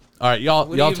 All right, y'all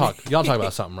do you talk. Y'all talk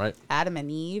about something, right? Adam and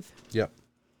Eve. Yep.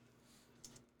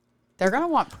 They're gonna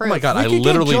want proof. Oh my god, We I could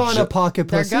literally get John a pocket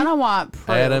They're pussy. gonna want proof.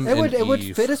 Adam It would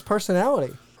and fit his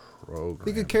personality. program.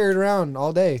 He could carry it around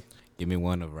all day. Give me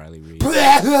one of Riley Reid.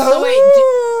 So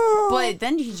wait, but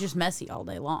then he's just messy all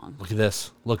day long. Look at this.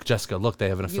 Look, Jessica. Look, they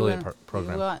have an affiliate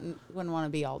program. You wouldn't want to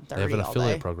be all dirty They have an all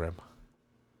affiliate day. program.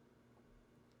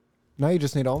 Now you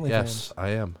just need OnlyFans. Yes, I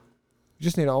am. You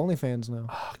just need OnlyFans now.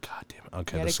 Oh, god damn it.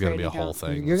 Okay, gotta this is gonna be a create an whole account.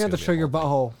 thing. You're This gonna have is to show be a your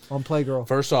whole butthole on Playgirl.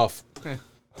 First off,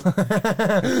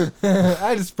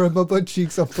 I just spread my butt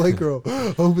cheeks on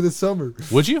Playgirl over the summer.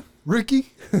 would you?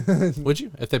 Ricky. Would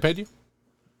you? If they paid you?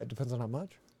 It depends on how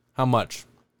much. How much?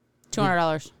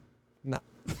 $200. No,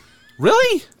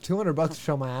 Really? $200 to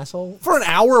show my asshole For an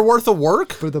hour worth of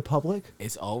work? for the public.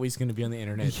 It's always gonna be on the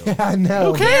internet though. Yeah, I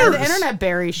know. Who cares? The internet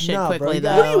buries shit No, bro, quickly, you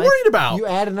though. What are you worried about? You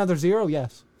add another zero,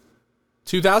 yes.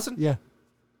 2,000? Yeah.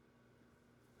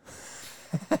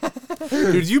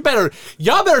 Dude,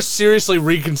 y'all better seriously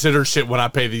reconsider shit when I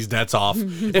pay these debts off.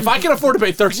 If I can afford to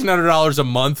pay $1,300 a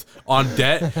month on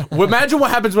debt, imagine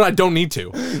what happens when I don't need to.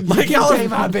 Like y'all Pay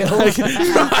my bills. You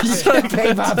can't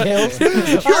pay my bills.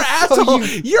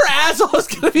 your asshole is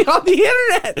gonna be on the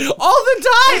internet all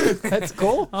the time. That's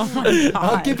cool. Oh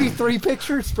I'll give you 3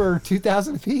 pictures for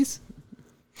 2,000 apiece.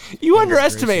 You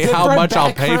underestimate how Different much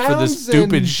I'll pay for this backgrounds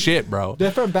stupid and- shit, bro.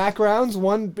 Different backgrounds,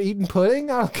 one eating pudding.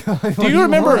 Do you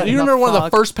remember? want? You remember one of the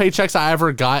Fuck. first paychecks I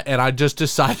ever got, and I just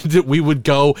decided that we would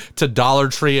go to Dollar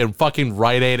Tree and fucking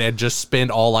Rite Aid and just spend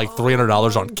all like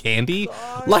 $300 on candy.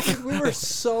 Like, we were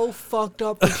so fucked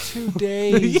up for 2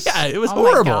 days. yeah, it was Oh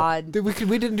horrible. my god. Dude,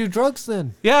 we didn't do drugs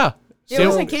then. Yeah. Yeah, So-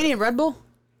 wasn't Candy and Red Bull?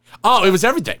 oh, it was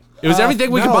everything. It was everything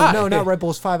we could buy. No, not Red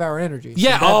Bull's 5-hour energy.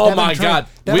 Yeah, Dev- oh Devin my drank- God.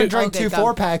 Devin We- drank Okay, 2 go.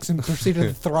 4-packs and proceeded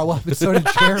to throw up, and so did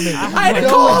Jeremy. I had to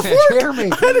call off work.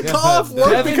 Jeremy. I had to call off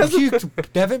work Devin because of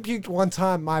puked. Devin puked one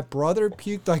time. My brother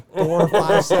puked like 4 or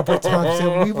 5 separate times.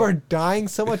 So we were dying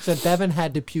so much that Devin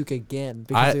had to puke again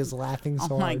because he was laughing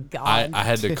so Oh my hard. god. I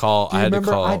had to call. Do I you had to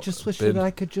remember? call. I just wish Ben. that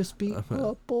I could just be a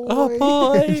boy. Oh,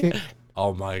 boy.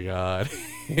 Oh my god.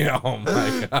 Oh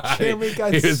my god. Jeremy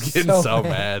got He was getting so so mad.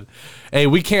 mad. Hey,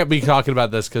 we can't be talking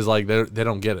about this because like they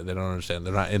don't get it. They don't understand.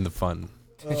 They're not in the fun.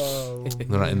 Oh.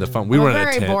 They're not in the fun. We I'm were a in a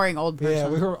very tent. boring old person. Yeah,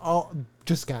 we were all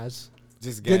just guys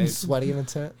Just getting guys sweaty in a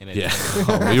tent. in a Yeah. tent.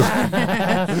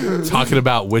 Oh, we were talking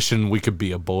about wishing we could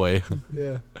be a boy.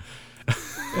 Yeah.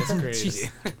 That's crazy.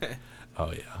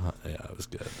 Oh yeah. Yeah, it was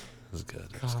good. It was good.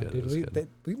 It was God, good. dude, It was good.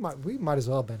 we might as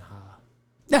well have been high.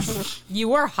 You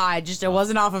were high, just it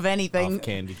wasn't off of anything. Off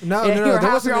candy. No, Yeah, you no, were there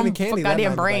half wasn't your any own candy. that goddamn night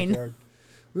in the brain. backyard.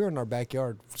 We were in our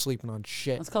backyard sleeping on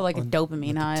shit. It's called like a dopamine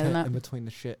with the high, isn't tent in it? between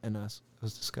the shit and us. It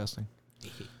was disgusting.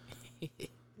 It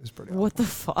was pretty. What awful. the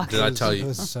fuck? Did I tell It you?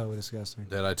 was so disgusting.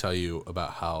 Did I tell you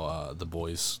about how the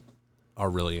boys are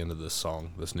really into this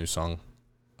song, this new song?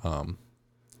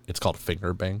 It's called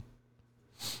Finger Bang.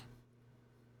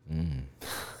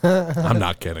 I'm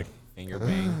not kidding. Finger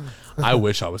bang. I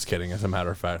wish I was kidding. As a matter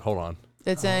of fact, hold on.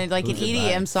 It's like an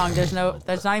EDM song. There's not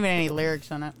even any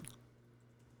lyrics in it.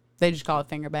 They just call it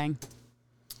finger bang.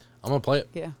 I'm gonna play it.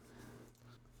 Yeah.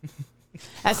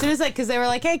 As soon as because they were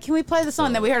like, hey, can we play the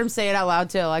song? Then we heard him say it out loud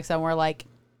to Alexa, and we're like,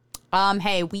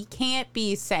 hey, we can't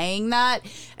be saying that,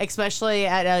 especially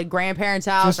at a grandparent's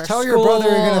house. Just or tell your brother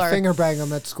you're school gonna or- finger bang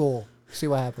him at school. See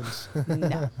what happens.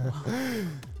 No.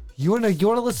 You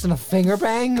wanna listen to finger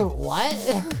bang? What?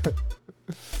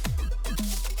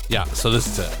 Yeah. So this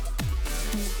is it.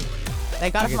 They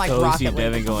got I it can from like totally see Rocket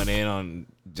Devin League. going in on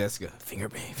Jessica. Finger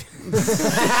bang.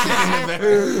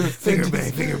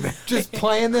 Just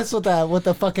playing this with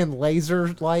a fucking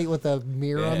laser light with a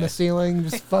mirror on Yeah. the ceiling,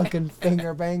 just fucking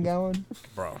finger bang going.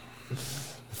 Bro,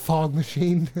 Fog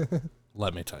machine.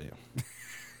 let me tell you.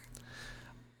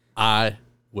 I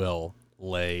will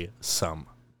lay some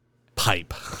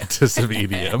pipe to some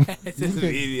EDM.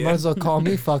 Might as well call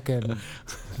me fucking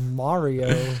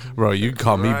Mario. Bro, you can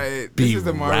call me Right. This B is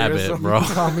the Mario Rabbit, song. bro.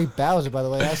 Call me Bowser, by the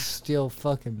way. That's still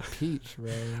fucking Peach,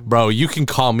 bro. Bro, you can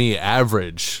call me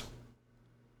Average.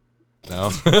 No?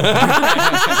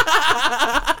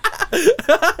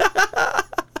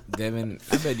 Devin,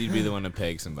 I bet you'd be the one to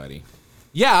peg somebody.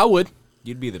 Yeah, I would.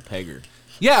 You'd be the pegger.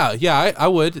 Yeah, I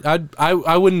would.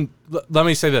 I wouldn't. Let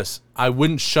me say this: I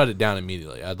wouldn't shut it down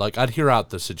immediately. I'd hear out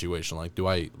the situation. I'd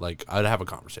have a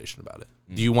conversation about it.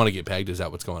 Do you want to get pegged? Is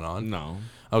that what's going on? No.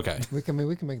 Okay, We can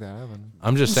make that happen.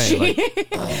 I'm just saying.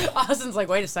 Austin's like,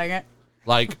 wait a second.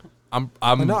 I'm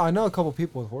I know a couple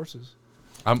people with horses.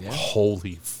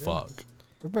 holy fuck.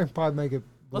 We might probably make it.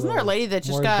 Wasn't there a lady that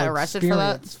just more got of an arrested for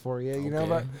that? experience for you, you know,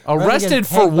 Okay. but Arrested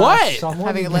for what?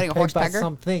 Having letting a horse peg her?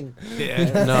 something. No,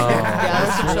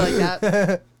 Yeah, some shit like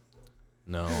that.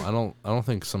 no, I don't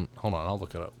think some. Hold on, I'll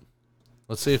look it up.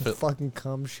 Let's see if it. Fucking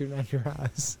cum shooting out your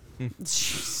eyes.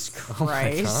 Jesus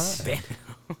Christ.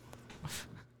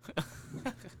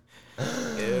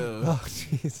 Oh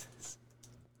Jesus!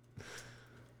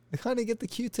 Honey, get the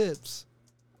Q-tips.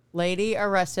 Lady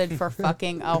arrested for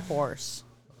fucking a horse.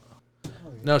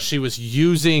 No, she was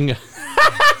using.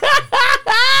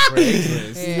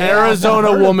 Craigslist.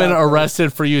 Arizona woman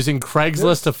arrested for using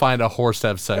Craigslist to find a horse to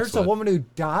have sex There's a with. woman who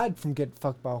died from getting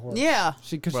fucked by a horse. Yeah.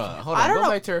 Cause Bro, hold I on. don't Go know.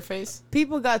 back to her face.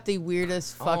 People got the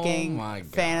weirdest fucking my gosh.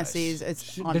 fantasies.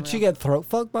 It's unreal. did she get throat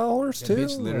fucked by a horse too?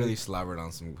 Bitch literally slobbered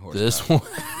on some horse. This cock.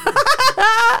 one.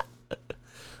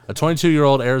 A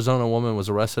 22-year-old Arizona woman was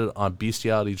arrested on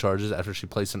bestiality charges after she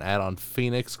placed an ad on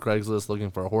Phoenix Craigslist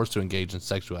looking for a horse to engage in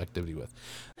sexual activity with.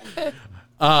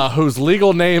 Whose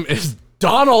legal name is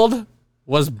Donald,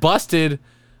 was busted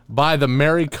by the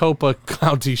Maricopa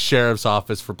County Sheriff's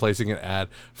Office for placing an ad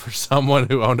for someone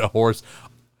who owned a horse,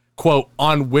 quote,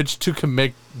 on which to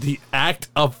commit the act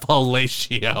of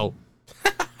fellatio.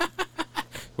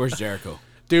 Where's Jericho?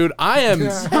 Dude, I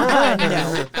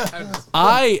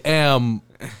am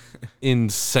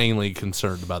insanely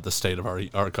concerned about the state of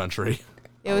our country.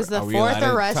 It was the Are we allowed fourth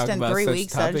to arrest talk in about 3 such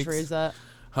weeks. topics? Century is that?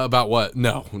 About what?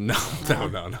 No.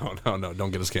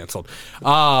 Don't get us canceled.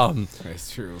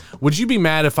 That's true. Would you be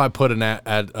mad if I put a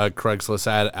Craigslist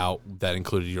ad out that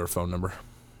included your phone number?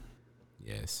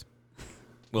 Yes.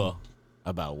 Well,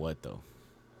 about what though?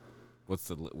 What's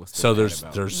the So ad there's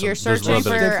about? there's You're some, there's a searching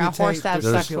little bit for of, a horse to have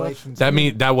sex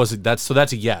with. so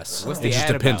that's a yes. What's It the just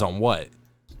ad depends about? on what.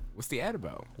 What's the ad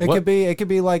about? It What? could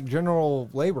be like general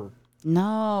labor.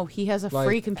 No, he has a Like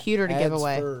free computer to give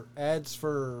away. Ads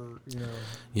for you know.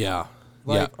 Yeah.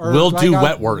 Like, Yeah. or We'll like do I-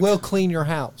 wet work. We'll clean your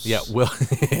house. Yeah, we'll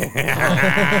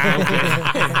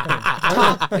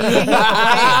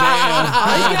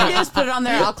All you gotta do is put it on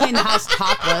there. I'll clean the house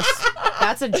topless.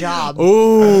 That's a job.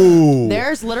 Ooh.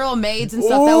 There's literal maids and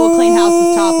stuff that will clean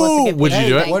houses topless and get Would you paid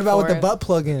do it? bang What about with for the it. butt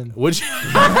plug in? Would you?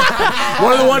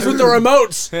 One of the ones with the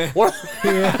remotes.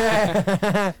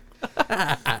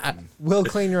 We'll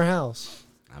clean your house.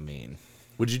 I mean,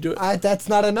 Would you do it? That's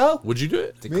not a no. Would you do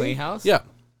it? the clean house? Yeah.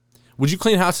 Would you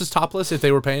clean houses topless if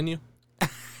they were paying you?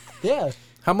 Yeah.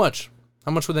 How much?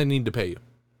 How much would they need to pay you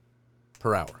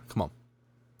per hour? Come on.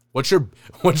 What's your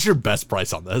best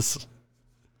price on this?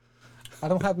 I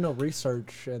don't have no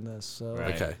research in this. So.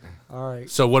 Right. Okay. All right.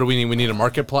 So what do we need? We need a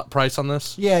market price on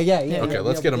this. Yeah. Okay,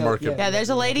 let's get a market. Yeah, there's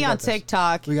a lady on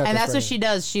TikTok, We got and this that's what right she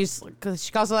does.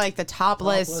 She calls it like the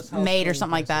topless Topless maid or house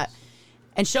something like that.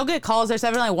 cleaning And she'll get calls. There's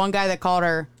evidently one guy that called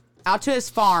her out to his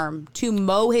farm to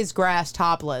mow his grass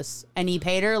topless, and he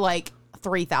paid her like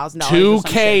 $3,000.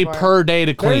 $2,000 per day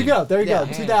to clean. There you go. Yeah.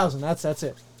 2,000. That's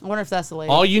it. I wonder if that's the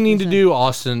lady. All you need to do,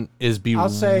 Austin, is be I'll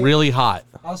say- really hot.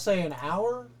 I'll say an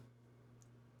hour.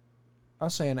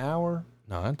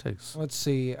 No, that takes. Let's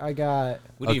see. I got.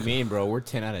 What do you mean, bro? We're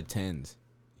 10 out of 10s.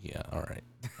 Yeah. All right.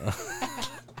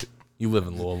 You live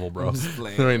in Louisville, bro. just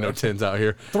playing, There ain't no tins out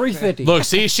here. 350. Look,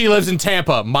 see, she lives in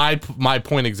Tampa. My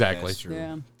point exactly. That's true.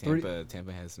 Yeah.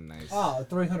 Tampa has some nice. Oh,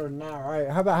 300 an hour. All right.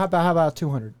 How about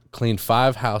 200 Clean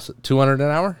 5 houses, $200 an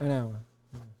hour. an hour?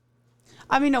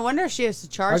 I mean, no wonder she has to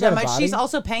charge I got that a much. body. She's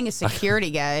also paying a security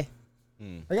guy.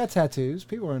 I got tattoos.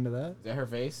 People are into that. Is that her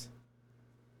face?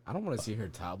 I don't want to see her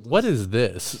topless. What is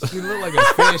this, You look like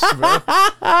a fish,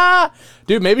 bro.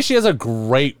 dude? Maybe she has a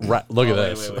great. Look at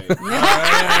this. Wait.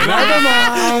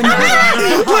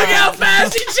 Look how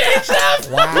fast he changed up.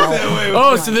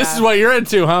 Oh, so this is what you're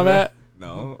into, huh, Matt?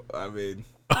 No, I mean,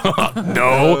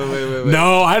 No, wait.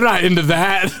 no, I'm not into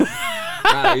that.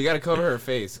 nah, you gotta cover her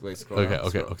face. Wait, scroll Okay. down,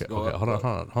 scroll up, Hold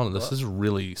up. on. This is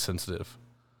really sensitive.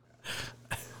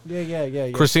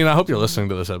 Yeah. Christine, I hope you're listening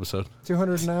to this episode.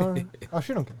 200 an hour. Oh,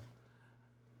 she don't care.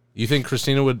 You think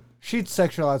Christina would? She'd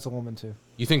sexualize a woman too.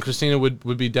 You think Christina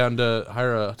would be down to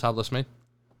hire a topless maid?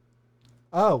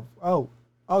 Oh,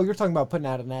 you're talking about putting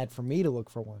out an ad for me to look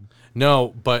for one.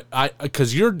 No, but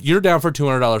because you're down for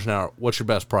 $200 an hour. What's your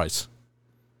best price?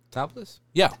 Topless?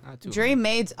 Yeah. Not too Dream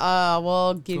Maids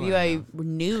will give you a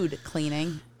nude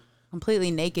cleaning.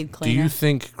 Completely naked Do cleaner. you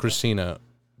think Christina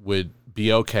would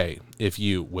be okay if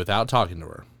you, without talking to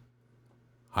her,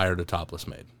 hired a topless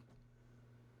maid?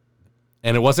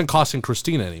 And it wasn't costing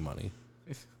Christina any money.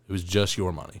 It was just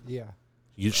your money. Yeah.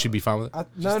 She'd be fine with it?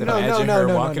 No. imagine her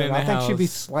walking in I the think she'd be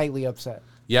house. slightly upset.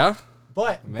 Yeah?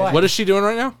 But What is she doing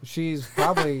right now? she's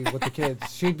probably with the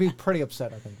kids. She'd be pretty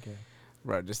upset, I think. Yeah.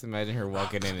 Bro, just imagine her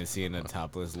walking in and seeing a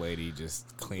topless lady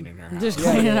just cleaning her house. Just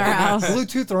cleaning our house.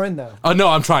 Bluetooth her in though. Oh, no,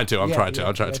 I'm trying to. I'm Yeah, trying to. yeah,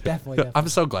 I'm trying yeah, to. definitely. I'm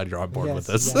so glad you're on board with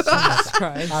this. Yes,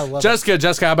 I love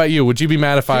Jessica, how about you? Would you be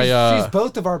mad if it. She's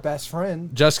both of our best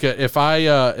friends. Jessica, if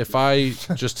I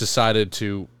just decided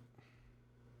to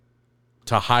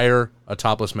hire a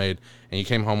topless maid and you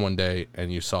came home one day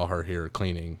and you saw her here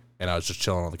cleaning and I was just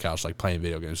chilling on the couch like playing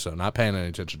video games, so not paying any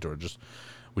attention to her, just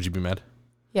would you be mad?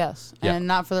 Yes, Yeah. and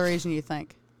not for the reason you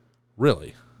think.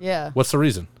 Really? Yeah. What's the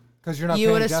reason? Because you're not You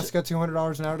paying would've Jessica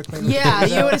 $200 an hour to clean. Yeah,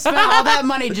 you would have spent all that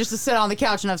money just to sit on the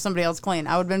couch and have somebody else clean.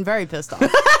 I would have been very pissed off.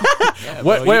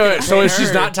 Wait. So if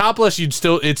she's not topless, it'd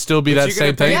still be that you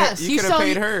same could've paid thing? her- Yes, You could've still-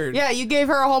 paid her. Yeah, you gave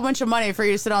her a whole bunch of money for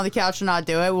you to sit on the couch and not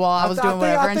do it while I was doing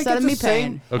whatever instead of me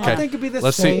paying. Okay. I think it'd be the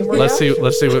let's same. see.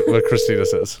 Let's see what Christina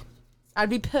says. I'd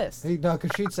be pissed. No,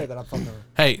 because she'd say that I'm fucking her.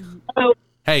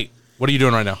 Hey, what are you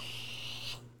doing right now?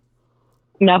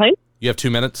 Nothing. You have 2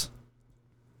 minutes?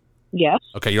 Yes.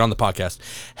 Okay, you're on the podcast.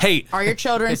 Hey, Are your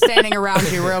children standing around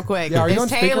you real quick? Yeah, are you Is on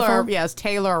Taylor? speakerphone? Yeah, is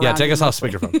Taylor around yeah, take you? us off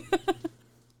speakerphone.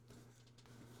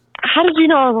 How did you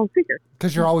know I was on speaker?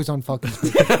 Because you're always on fucking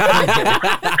speaker.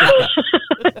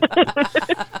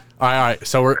 All right.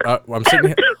 So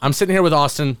I'm sitting here with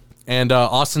Austin, and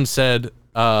Austin said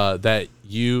that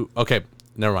you. Okay,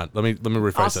 never mind. Let me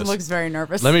rephrase Austin this. looks very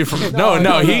nervous. Let me.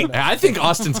 I think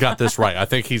Austin's got this right. I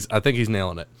think he's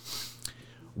nailing it.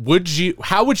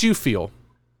 How would you feel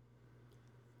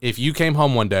if you came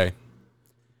home one day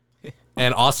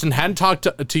and Austin hadn't talked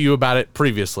to you about it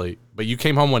previously, but you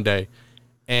came home one day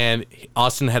and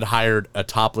Austin had hired a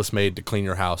topless maid to clean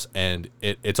your house, and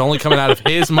it's only coming out of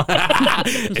his money.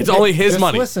 It's only his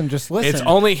money. Just listen. It's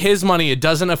only his money. It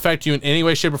doesn't affect you in any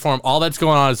way, shape, or form. All that's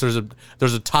going on is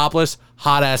there's a topless,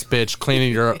 hot ass bitch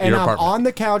cleaning your and I'm apartment. on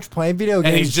the couch playing video games.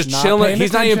 And he's just not chilling. paying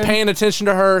He's not even attention. paying attention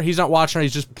to her. He's not watching her.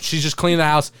 She's just cleaning the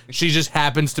house. She just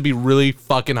happens to be really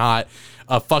fucking hot.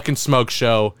 A fucking smoke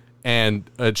show, and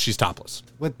she's topless.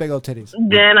 with big old titties.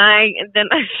 Then I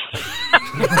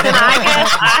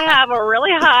guess I have a really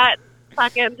hot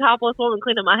fucking topless woman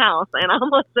cleaning my house, and I'm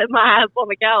gonna sit my ass on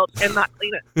the couch and not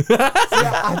clean it.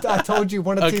 Yeah, I told you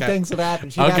one of two Okay. things would happen.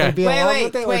 She'd Okay. either be along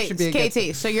with it or wait, she'd be against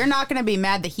it. KT. So you're not going to be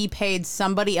mad that he paid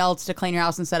somebody else to clean your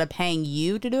house instead of paying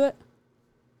you to do it?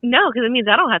 No, because it means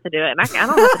I don't have to do it, and I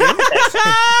don't have to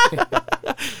do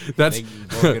anything. That's They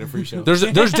both get a free show.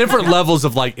 there's different levels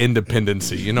of like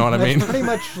independency. You know what I mean? That's pretty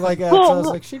much like so I Well, was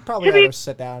like, she'd probably to be- rather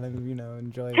sit down and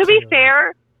enjoy it. To be too.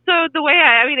 fair, so the way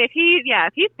I mean, if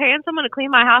he's paying someone to clean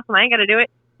my house and I ain't got to do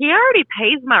it, he already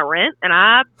pays my rent, and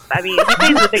I mean, he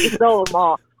pays the biggest bill of them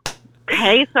all.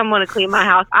 Pay someone to clean my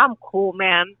house. I'm cool,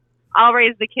 man. I'll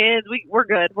raise the kids. We're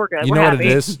good. We're good. You we're know what happy.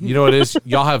 it is? You know what it is?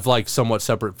 Y'all have like somewhat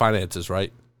separate finances,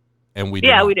 right? And we do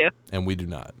Yeah, not. we do. And we do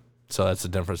not. So that's a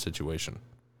different situation.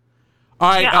 All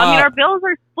right. Yeah, I mean, our bills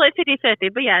are split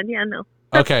 50-50, but yeah, no.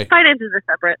 Okay. Finances are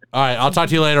separate. All right. I'll talk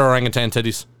to you later, orangutan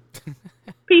titties.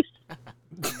 Peace.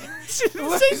 She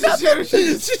just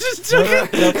took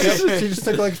it. She just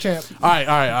took it like a champ. All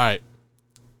right.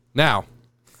 Now,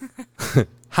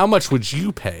 how much would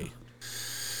you pay?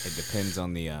 It depends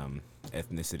on the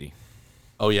ethnicity.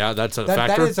 Oh yeah, that's a That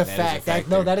factor. is a fact.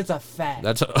 factor. That is a fact.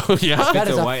 That's a oh yeah. That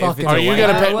it's is a a white- if fucking. it's a Are you white-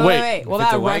 gonna pay? Wait. Wait. What If it's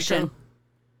about a white Russian? girl-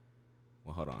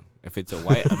 Well, hold on. If it's a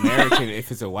white American,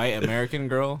 if it's a white American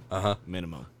girl,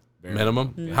 minimum. Bare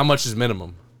Minimum? How much is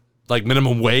minimum? Like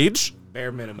minimum wage?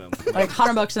 Bare minimum. Like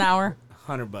 $100 an hour?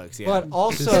 $100, yeah. But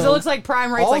also, Because it looks like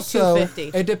prime rate's like also,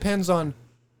 $250. it depends on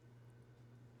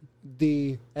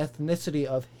the ethnicity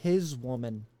of his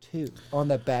woman too. On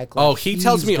the back. Oh, he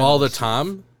tells me all the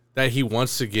time that he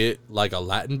wants to get like a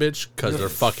Latin bitch because they're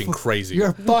fucking crazy.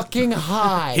 You're fucking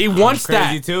high. He wants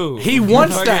crazy that too. He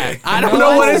wants Okay. that. I don't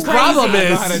No, know what his crazy. problem I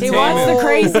know how to is. He tame wants it. the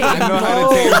crazy. I know how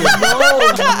to tame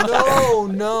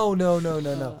it.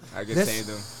 No. I can This- tame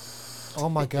them. Oh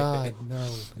my God, no.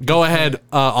 Go ahead,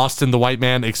 Austin, the white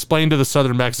man. Explain to the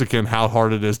Southern Mexican how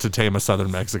hard it is to tame a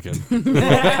Southern Mexican.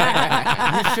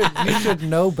 You should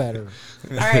know better.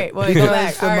 All right, well, go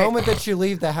back. Because the All right. moment that you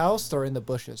leave the house, they're in the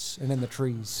bushes and in the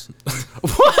trees.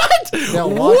 What? They'll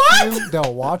watch you.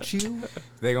 They'll watch you.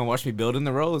 They gonna watch me building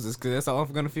the roads. It's cause that's all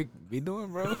I'm gonna be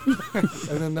doing, bro. And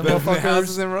then the Building the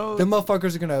houses motherfuckers, and roads. the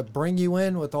motherfuckers are gonna bring you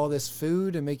in with all this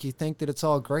food and make you think that it's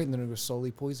all great, and then they're gonna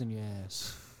slowly poison your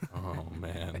ass. Oh,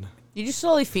 man. You just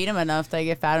slowly feed them enough, they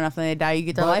get fat enough, and they die. You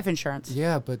get their But- life insurance.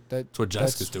 Yeah, but that's what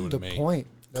Jessica's doing to the me. point.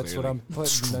 That's what Clearly. I'm putting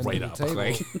Straight on up, the table.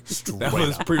 Like Straight that was up.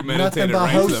 Nothing premeditated but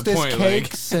right to the hostess point. Like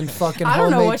cakes and fucking. I don't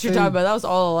know homemade what you're food. talking about. That was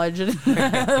all alleged.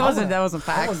 that wasn't I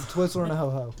facts. want a Twizzler and a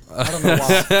ho-ho. I don't know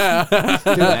why.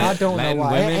 Dude, I don't Latin know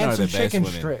why. women And are some the best chicken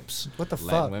women. strips. What the Latin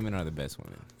fuck? women are the best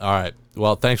women. All right.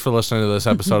 Well, thanks for listening to this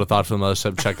episode of Thoughts from the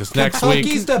Mothership. Check us next week.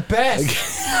 Kentucky's the best.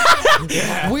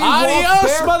 We Adios, walk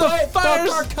barefoot, motherfuckers.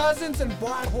 fuck our cousins and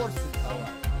blind horses.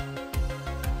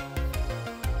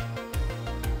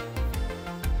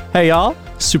 Hey y'all,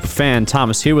 Superfan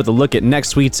Thomas here with a look at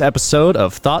next week's episode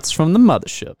of Thoughts from the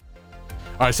Mothership.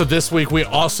 All right, so this week we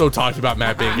also talked about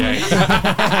Matt being gay.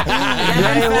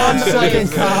 Hey, 1 second,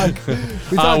 Cog.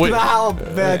 We talked wait. about how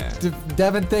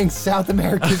Devin thinks South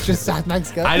America is just South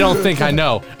Mexico. I don't think I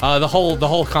know. The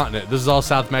whole continent. This is all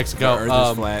South Mexico. The Earth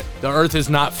is flat. The Earth is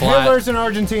not flat. Hitler's in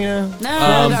Argentina.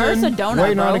 No, the Earth's a donut,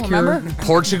 waiting bro. on a cure. Remember?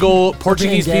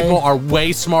 Portuguese gay. people are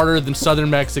way smarter than Southern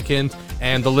Mexicans,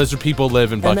 and the lizard people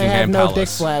live in And they have Buckingham no dick Palace.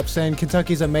 slaps, and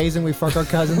Kentucky's amazing. We fuck our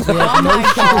cousins. We Oh have no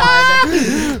my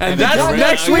god. And that's gorilla-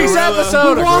 next a week's gorilla-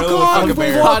 episode. a gorilla would fuck a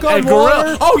bear. walk on And gorilla.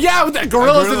 water. Oh yeah, with that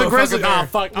gorillas gorilla and the would fuck a grizzly. bear. Oh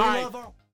fuck. All right. love our